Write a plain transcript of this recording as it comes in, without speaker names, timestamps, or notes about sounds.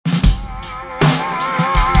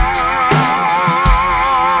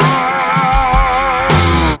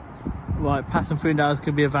passing through now is going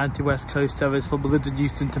to be Avanti West Coast service from London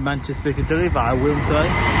Euston to Manchester Piccadilly via Wilmslow.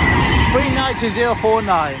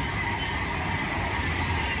 390049.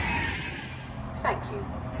 Thank you.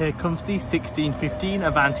 Here comes the 1615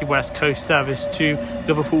 Avanti West Coast service to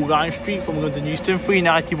Liverpool Line Street from London Euston.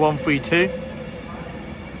 390132.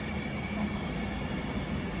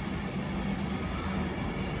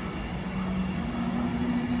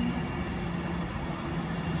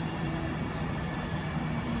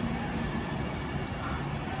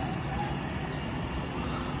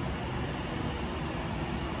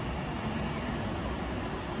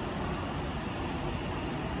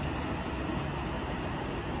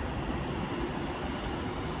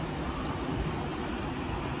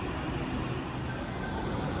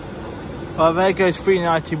 Well, there goes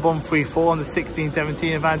 390134 on the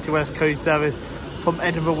 1617 Avanti West Coast service from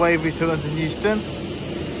Edinburgh Waverley to London Euston.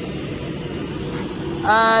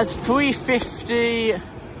 It's 350-129,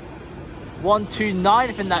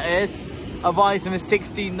 I think that is. Arriving the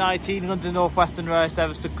 1619 London Northwestern rail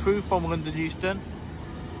service to Crewe from London Euston.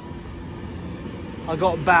 I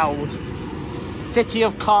got bowed. City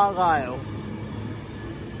of Carlisle.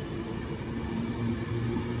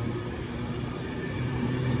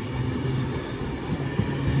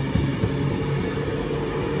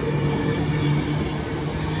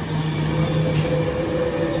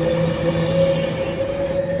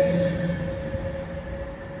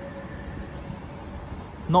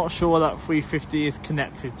 Not sure that 350 is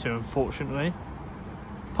connected to, unfortunately.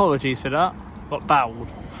 Apologies for that. Got bowled.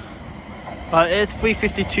 It is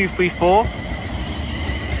 35234.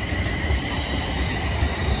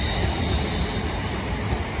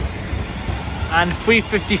 And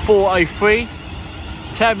 35403.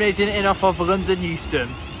 Terminating in off of London Euston.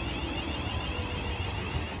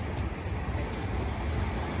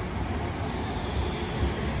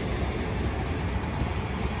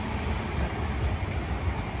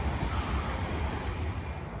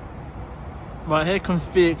 Right, here comes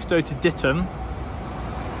Felixstowe to Ditton.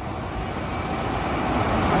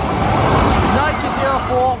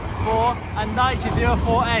 90044 and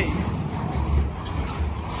 90048.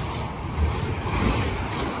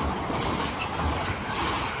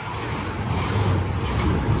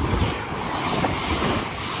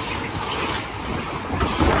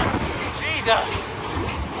 Jesus!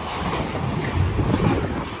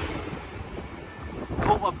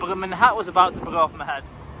 Thought my blooming hat was about to blow off my head.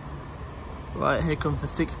 Right, here comes the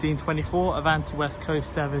 1624 Avanti West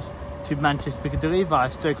Coast service to Manchester Piccadilly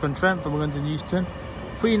via Stoke-on-Trent from London Euston.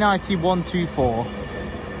 39124.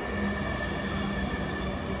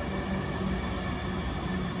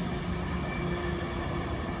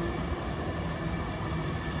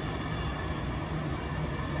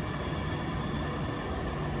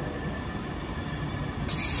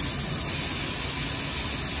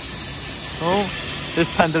 Oh, this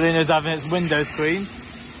Pendolino's having its window screen.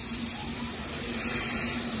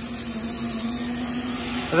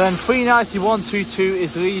 And then 39122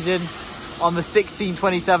 is leading on the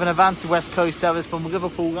 1627 Avanti West Coast service from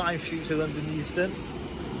Liverpool Line Street to London Euston.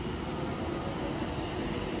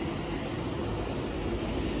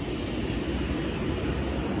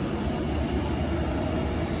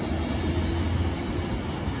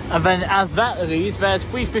 And then as that leads, there's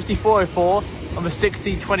 35404 on the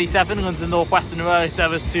 1627 London Northwestern rail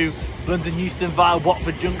service to London Euston via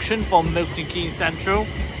Watford Junction from Milton Keynes Central.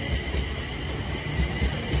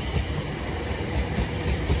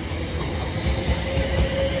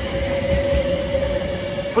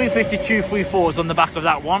 35234 is on the back of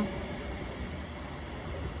that one.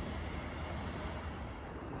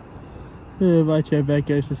 Right here, there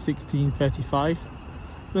goes the 1635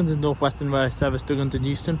 London Northwestern rail service to London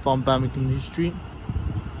Euston from Birmingham New Street.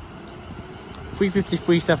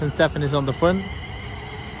 35377 is on the front,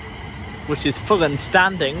 which is full and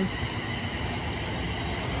standing.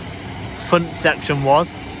 Front section was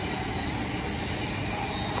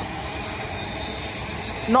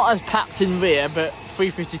not as packed in rear, but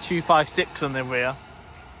 35256 on the rear.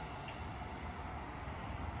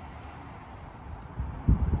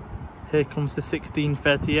 Here comes the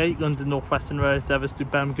 1638 London Northwestern rail service to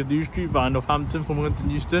Birmingham New Street via Northampton from London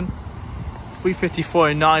Euston.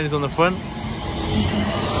 35409 is on the front.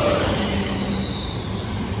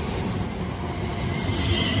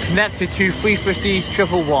 Connected to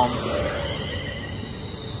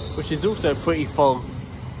 350-111, which is also pretty full.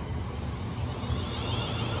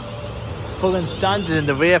 Full and standard in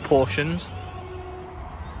the rear portions.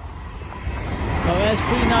 Now there's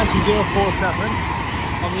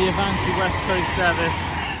 39047 on the Avanti West Coast service.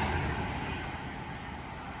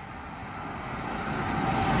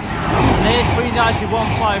 And here's Mighty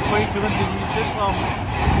 153 to London Euston from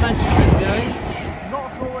Manchester Piccadilly. Not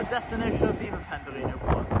sure what destination of Viva Pendolino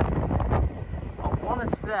was. I want to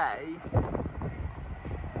say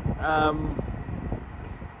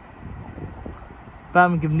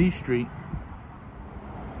Birmingham New Street.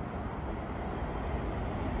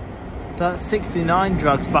 That's 69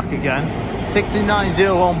 drugs back again.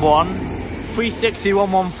 69011,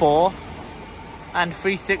 360114 and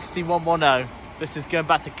 360110. This is going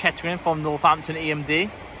back to Kettering from Northampton EMD.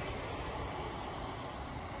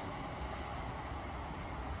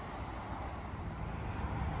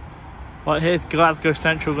 Right, here's Glasgow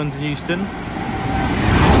Central, London Euston.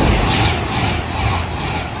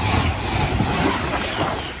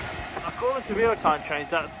 According to real-time trains,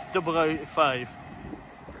 that's 005.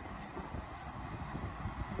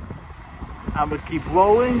 And we'll keep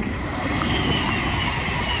rolling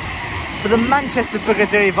for the Manchester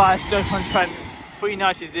Piccadilly via Stoke-on-Trent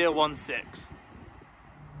 39016.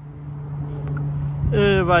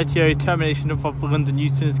 Rightio, termination of London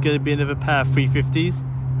Euston is going to be another pair of 350s.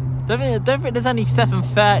 Don't think there's any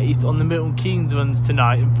 730s on the Milton Keynes runs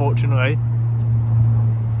tonight, unfortunately.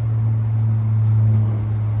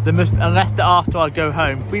 There must, unless they're after I go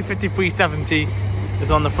home. 350, 370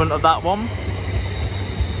 is on the front of that one.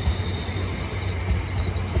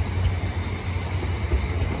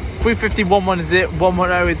 350,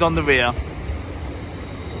 110 is on the rear.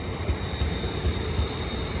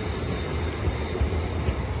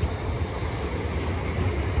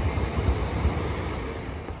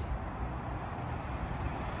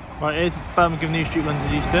 Right, here's Birmingham New Street,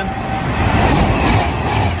 London Euston.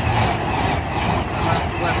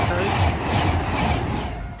 West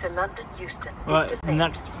Coast. To London Euston. Right, the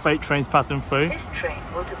next freight train's passing through. This train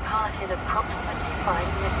will depart in approximately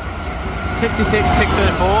 5 minutes.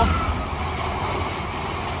 66604.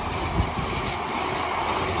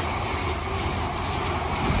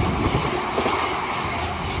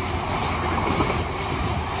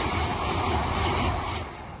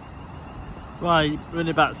 Right,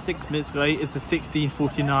 running about 6 minutes late is the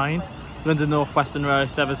 1649 London Northwestern Railway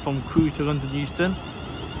service from Crewe to London Euston.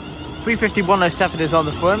 350 107 is on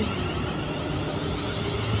the front.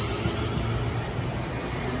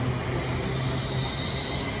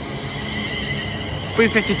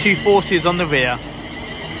 .350 240 is on the rear.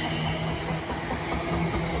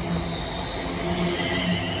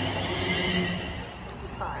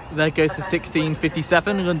 There goes the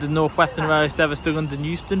 1657 London Northwestern Railway service to London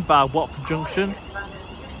Euston via Watford Junction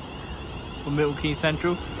from Milton Keynes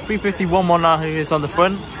Central. 350 119 is on the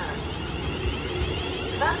front.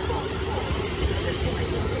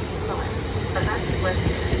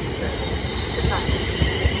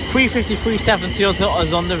 350 370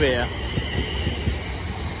 is on the rear.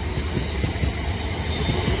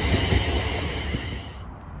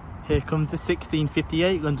 Here comes the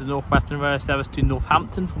 1658 London Northwestern Railway service to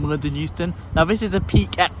Northampton from London Euston. Now this is a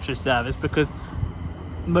peak extra service because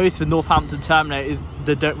most of the Northampton terminators,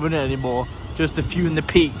 they don't run it anymore. Just a few in the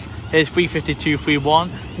peak. Here's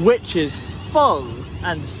 350-231, which is full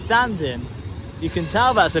and standing. You can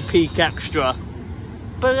tell that's a peak extra.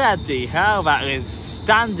 Bloody hell, that is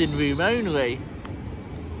standing room only.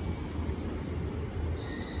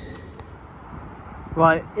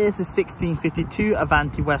 Right, here's the 1652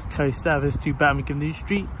 Avanti West Coast service to Birmingham New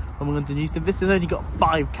Street from London Euston. This has only got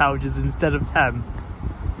 5 carriages instead of 10.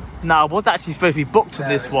 Now, I was actually supposed to be booked in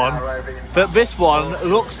this one, but this one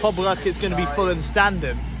looks probably like it's going to be full and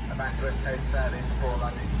standing.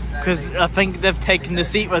 Because I think they've taken the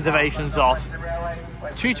seat reservations off.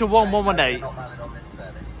 2 to 1 118.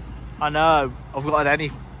 I know, I've got any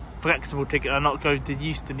flexible ticket, I'm not going to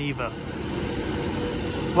Euston either.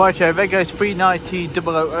 Right, there goes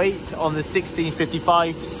 390-008 on the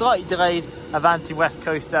 1655, slightly delayed Avanti West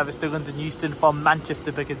Coast service to London Euston from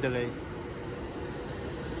Manchester Piccadilly.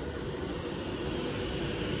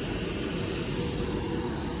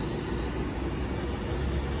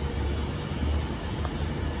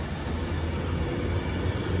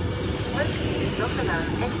 Smoking is not allowed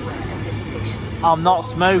anywhere at this station. I'm not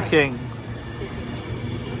smoking. This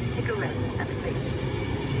includes cigarettes and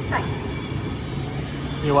vapes. Thank you.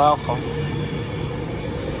 You're welcome.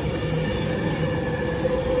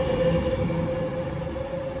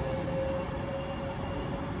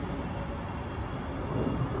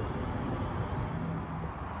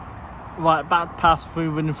 Right, back pass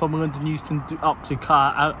through running from London Euston to Oxley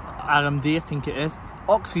Car, RMD I think it is.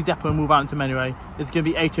 Oxley Depot and Wolverhampton anyway. It's going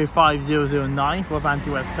to be 805009 for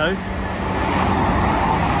Avanti West Coast.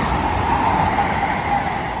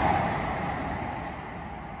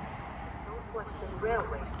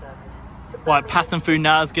 Railway service to Right, passing through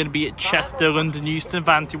now is going to be at Chester, London Euston,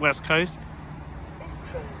 Avanti West Coast.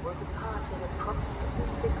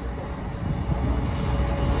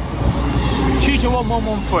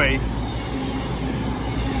 22113.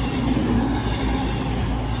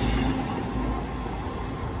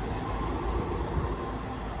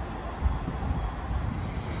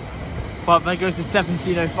 Right, then goes to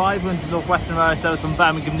 1705, runs to Northwestern Railway service from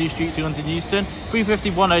Birmingham New Street to London Euston.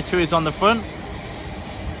 350-102 is on the front.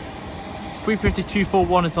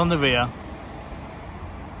 350-241 is on the rear.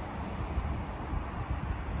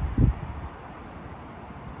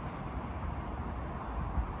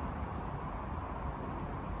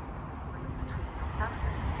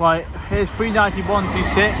 Right, here's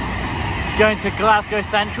 39126 going to Glasgow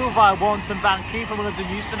Central via Warrington Banky from London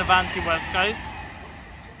Euston, Avanti West Coast.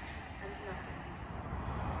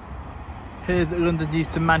 Here's London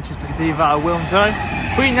Euston Manchester Piccadilly via Wilmslow.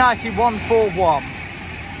 39141.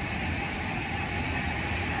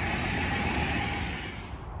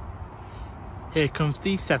 Here comes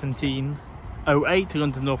the 1708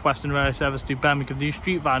 London Northwestern Railway service to Birmingham New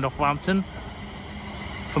Street via Northampton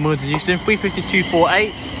from London Euston.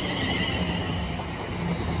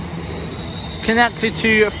 350-248. Connected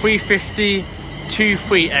to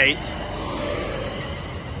 350-238.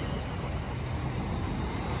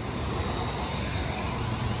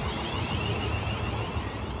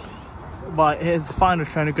 Right, here's the final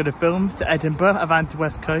train of Good Film to Edinburgh, Avanti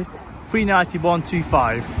West Coast,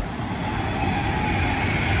 39125.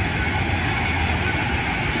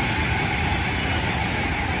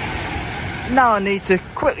 Now I need to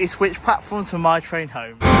quickly switch platforms for my train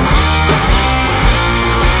home.